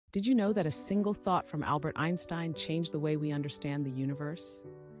Did you know that a single thought from Albert Einstein changed the way we understand the universe?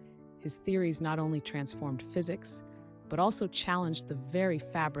 His theories not only transformed physics, but also challenged the very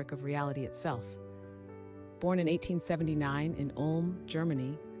fabric of reality itself. Born in 1879 in Ulm,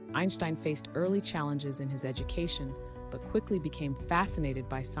 Germany, Einstein faced early challenges in his education, but quickly became fascinated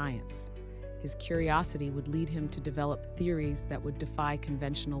by science. His curiosity would lead him to develop theories that would defy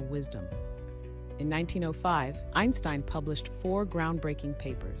conventional wisdom. In 1905, Einstein published 4 groundbreaking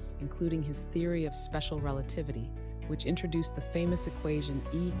papers, including his theory of special relativity, which introduced the famous equation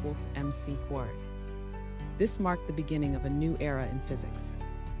E=mc². This marked the beginning of a new era in physics.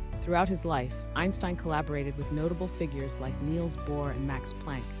 Throughout his life, Einstein collaborated with notable figures like Niels Bohr and Max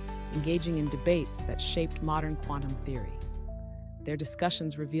Planck, engaging in debates that shaped modern quantum theory. Their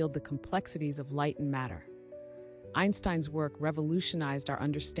discussions revealed the complexities of light and matter. Einstein's work revolutionized our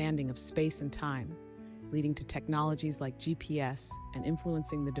understanding of space and time, leading to technologies like GPS and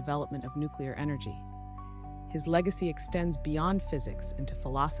influencing the development of nuclear energy. His legacy extends beyond physics into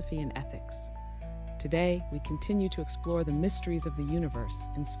philosophy and ethics. Today, we continue to explore the mysteries of the universe,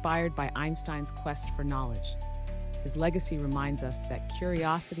 inspired by Einstein's quest for knowledge. His legacy reminds us that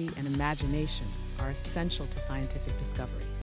curiosity and imagination are essential to scientific discovery.